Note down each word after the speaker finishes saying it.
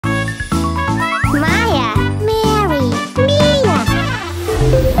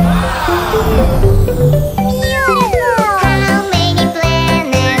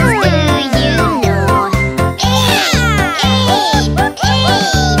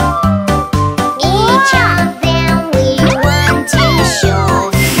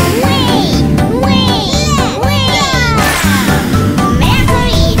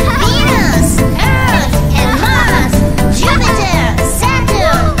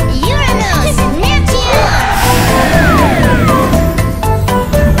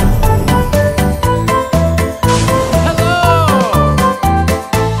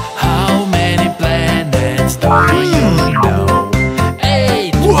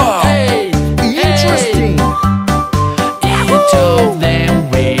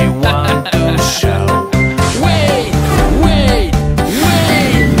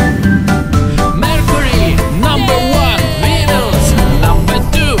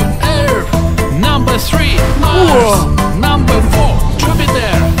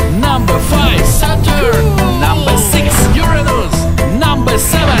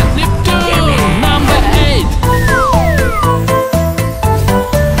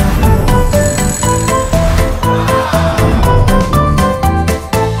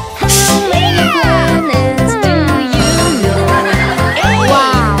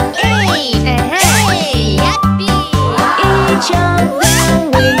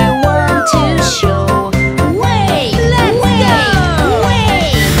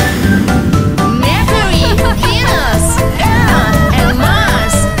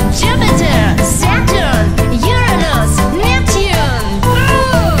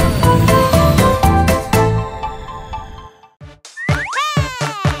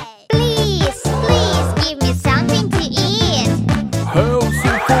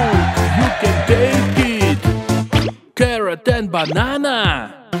and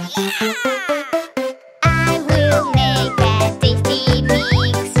banana. I will make a tasty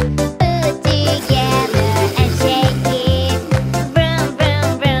mix. Put together and shake it. Vroom, vroom,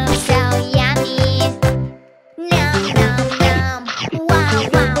 vroom, so yummy. Nom, nom, nom. Wow,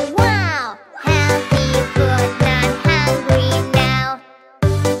 wow, wow. Healthy food, not hungry now.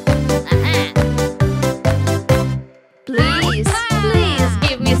 Please, please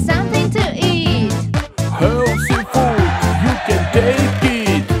give me something to eat. Healthy food, you can take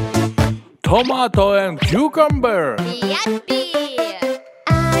it. Tomato and cucumber. Yuppie!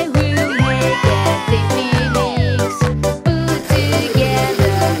 I will make a tasty mix. Put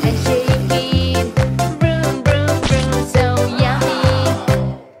together and shake it. Vroom, vroom, vroom, so yummy.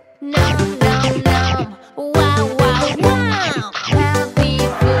 Nom, nom, nom. Wow, wow, wow. Healthy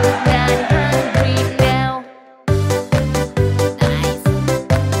food, not hungry now.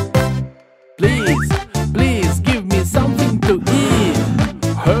 Nice. Please give me something to eat.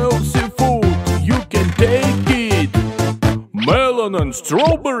 Healthy food, you can take it. Melon and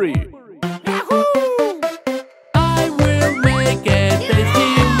strawberry. I will make a tasty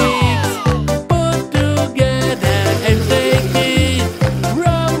mix. Put together and shake it.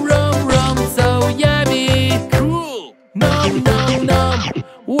 Rum, rum, rum, so yummy. Cool. Nom, nom, nom.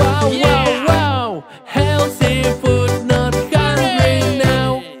 Wow, wow, wow. Healthy food, not hungry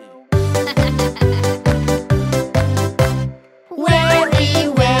now. Very,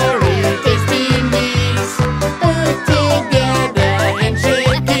 very tasty mix. Put together and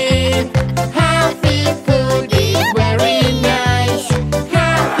shake it. Healthy food is very nice.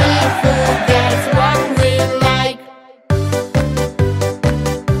 Healthy food, that's what we like.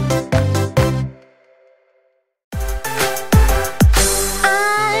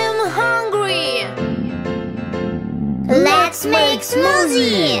 I'm hungry. Let's make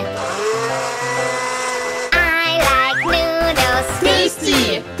smoothie. I like noodles, tasty,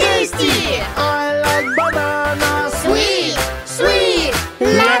 tasty. I like banana. Sweet, sweet.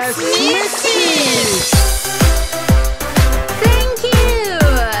 Let's mix it. Thank you.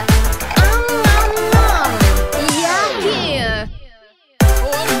 Nom, nom. Yucky.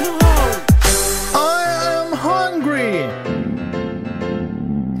 I am hungry.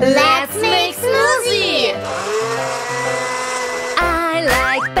 Let's make smoothie. I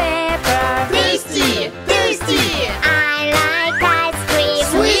like pepper. Tasty, tasty. I like ice cream.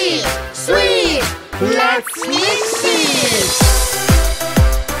 Sweet, sweet. Let's mix it.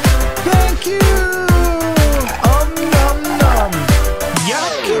 Thank you. Nom nom.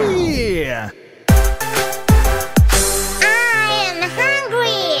 Yucky. I am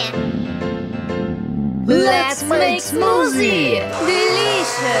hungry. Let's make smoothie.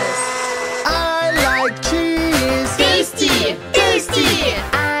 Delicious. I like cheese. Tasty, tasty.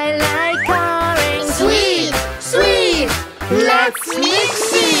 I like orange. Sweet, sweet. Let's mix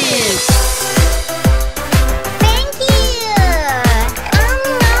it. Thank you. Nom,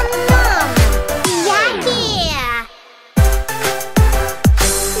 nom. Yucky.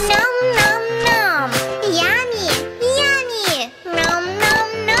 Nom, nom, nom. Yummy, yummy. Nom, nom,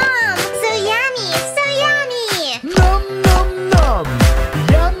 nom. So yummy, so yummy. Nom nom nom.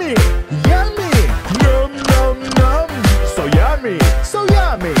 Yummy, yummy. Nom nom nom. So yummy, so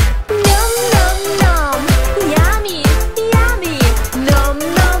yummy. Nom, nom, nom. Yummy, yummy. Nom,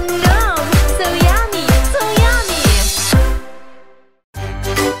 nom, nom. So yummy, so yummy.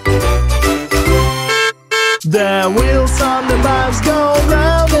 The wheels on the bus go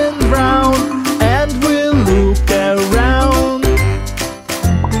round and round, and we'll look around.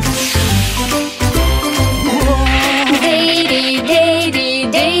 Daddy, daddy,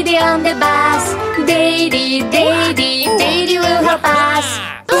 daddy on the bus. Daddy, daddy, daddy will help us.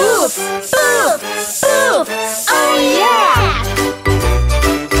 Poof, poof, poof. Oh yeah!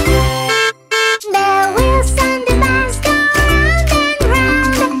 The wheels on the bus go round and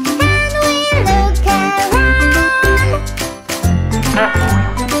round, and we look around.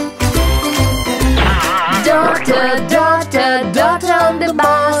 Daughter, daughter, daughter on the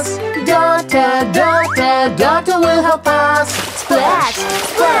bus. Daughter, daughter, daughter will help us. Splash,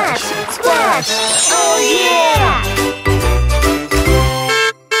 splash, splash. Oh yeah!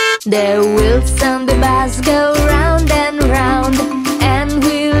 The wheels on the bus go round and round, and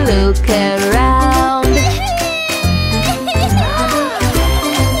we look around.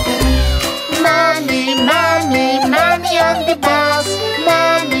 Money, money, money on the bus.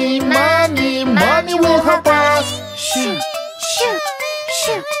 Money, money, money will help us. Shoot, shoot,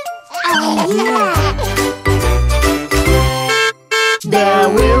 shoot. Oh yeah! The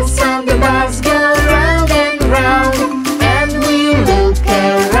wheels on the bus go round and round, and we look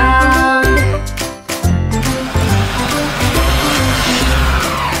around.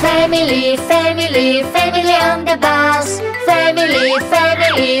 Family, family, family on the bus. Family,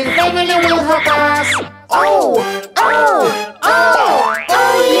 family, family will help us. Oh, oh, oh,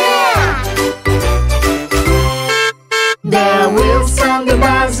 oh yeah! The wheels on the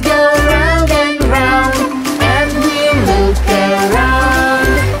bus go round and round, and we look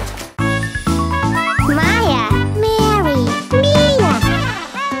around. Maya, Mary, Mia.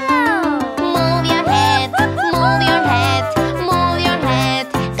 Move your head, move your head, move your head.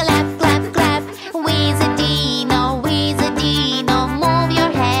 Clap, clap, clap. Wizardino, Wizardino. Move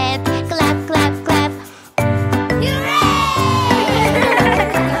your head, clap, clap, clap.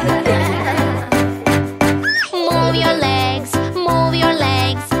 Move your legs, move your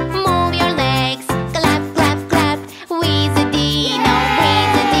legs, move your legs. Clap, clap, clap. Wizardino,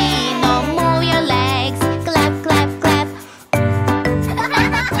 Wizardino. Move your legs, clap, clap, clap.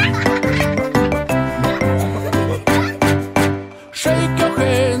 Shake your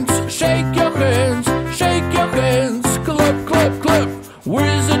hands, shake your hands, shake your hands. Clap, clap, clap.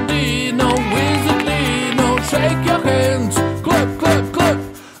 Wizardino, Wizardino. Shake your hands, clap, clap, clap.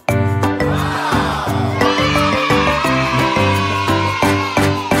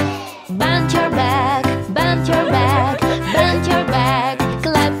 Bend your back, bend your back, bend your back.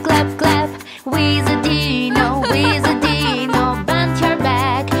 Clap, clap, clap. Wizardino, Wizardino. Bend your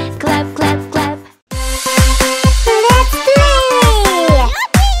back, clap, clap, clap. Let's play!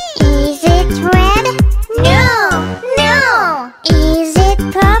 Is it red? No, no. Is it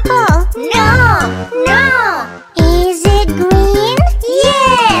purple? No, no. Is it green?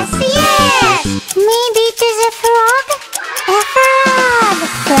 Yes, yes. Maybe it is a frog? A frog!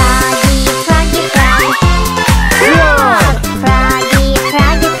 Froggy, froggy, frog. Frog! Froggy,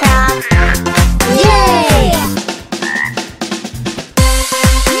 froggy, frog. Yay!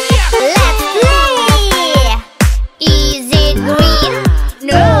 Let's play! Is it green?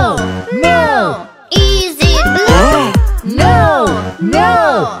 No, no. Is it blue? No, no.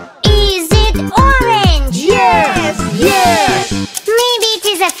 Is it orange? Yes, yes. Maybe it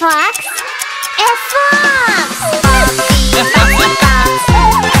is a fox? A fox! Foxy, foxy, fox.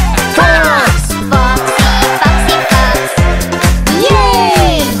 Fox! Foxy, foxy, fox.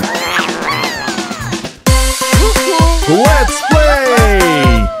 Yay! Let's play!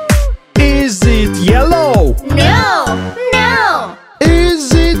 Is it yellow? No, no.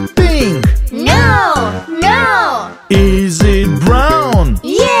 Is it pink? No, no. Is it brown?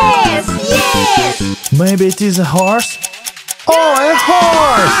 Yes, yes. Maybe it is a horse? Oh, a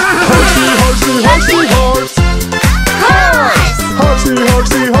horse! Horsey, horsey, horsey, horse! Horse! Horsey,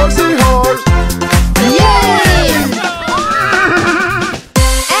 horsey, horsey, horse! Yay!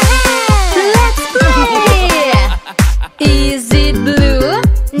 Let's play! Is it blue?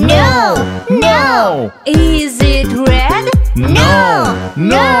 No, no. Is it red? No,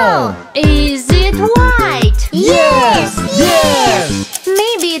 no. Is it white? Yes, yes.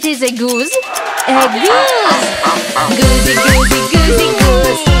 Maybe it is a goose? A goose! Goosey, goosey, goosey,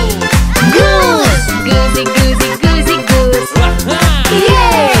 goose! Goose! Goosey, goosey, goosey, goose!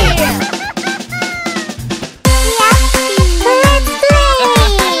 Yay! Let's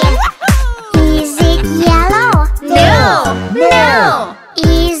play! Is it yellow? No, no.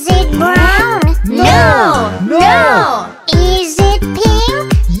 Is it brown? No, no. Is it pink?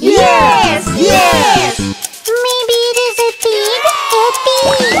 Yes, yes. Maybe it is a pig? A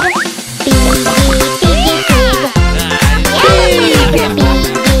pig! Piggy, piggy, pig! Pig, pig!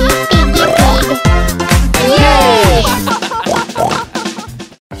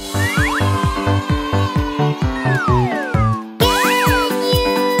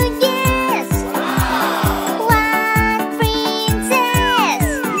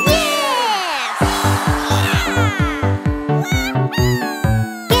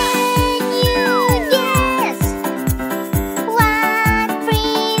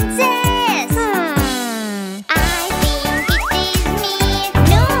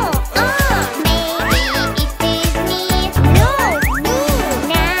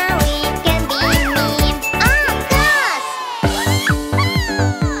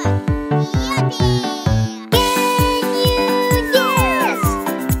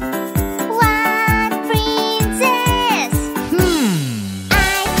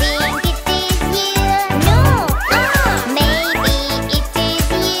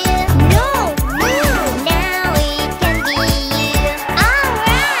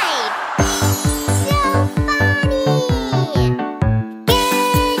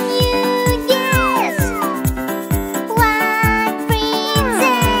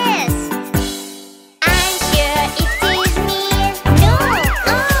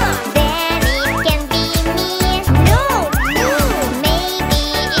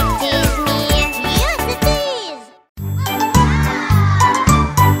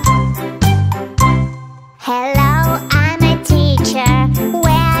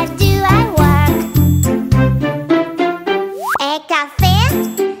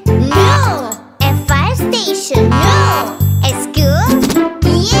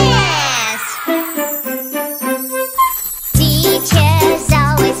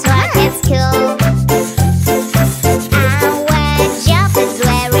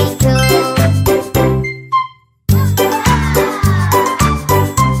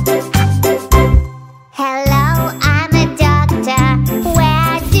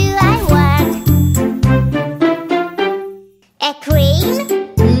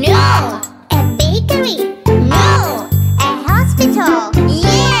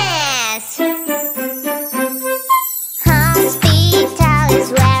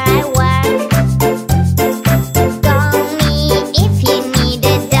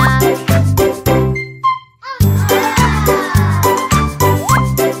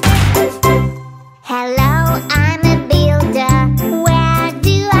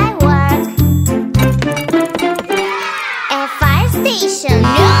 Celebration.